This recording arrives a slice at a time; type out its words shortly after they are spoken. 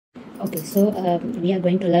Okay, so we are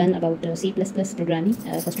going to learn about C++ programming.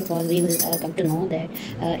 First of all, we will come to know that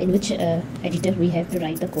in which editor we have to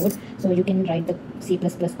write the code. So you can write the C++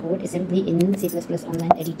 code simply in C++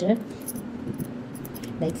 online editor.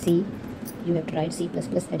 Like C, you have to write C++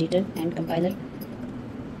 editor and compiler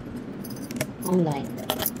online.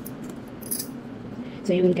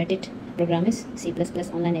 So you will get it. Program is C++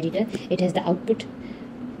 online editor. It has the output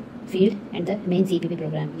field and the main CPP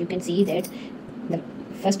program. You can see that the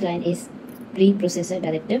first line is preprocessor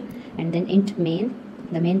directive, and then int main,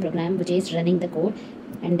 the main program which is running the code,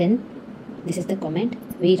 and then this is the comment.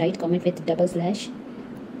 We write comment with double slash.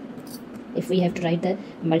 If we have to write the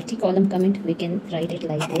multi-column comment, we can write it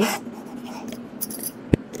like this.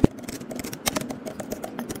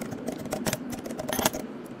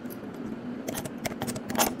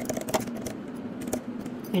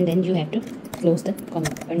 And then you have to close the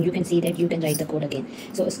comment, and you can see that you can write the code again.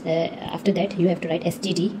 So after that you have to write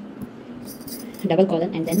std double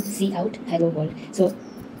colon and then cout hello world. So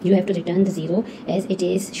you have to return the 0 as it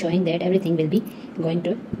is showing that everything will be going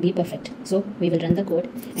to be perfect. So we will run the code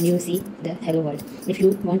and you will see the hello world. If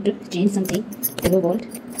you want to change something, hello world,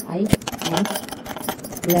 I am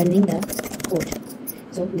learning the code.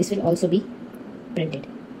 So this will also be printed.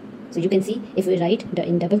 So you can see if we write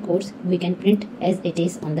in double quotes, we can print as it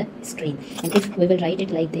is on the screen. And if we will write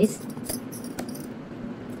it like this,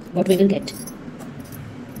 what we will get?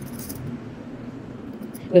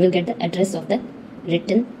 We will get the address of the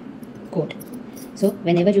written code. So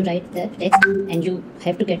whenever you write the text and you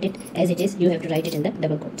have to get it as it is, you have to write it in the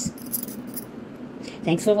double quotes.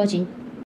 Thanks for watching.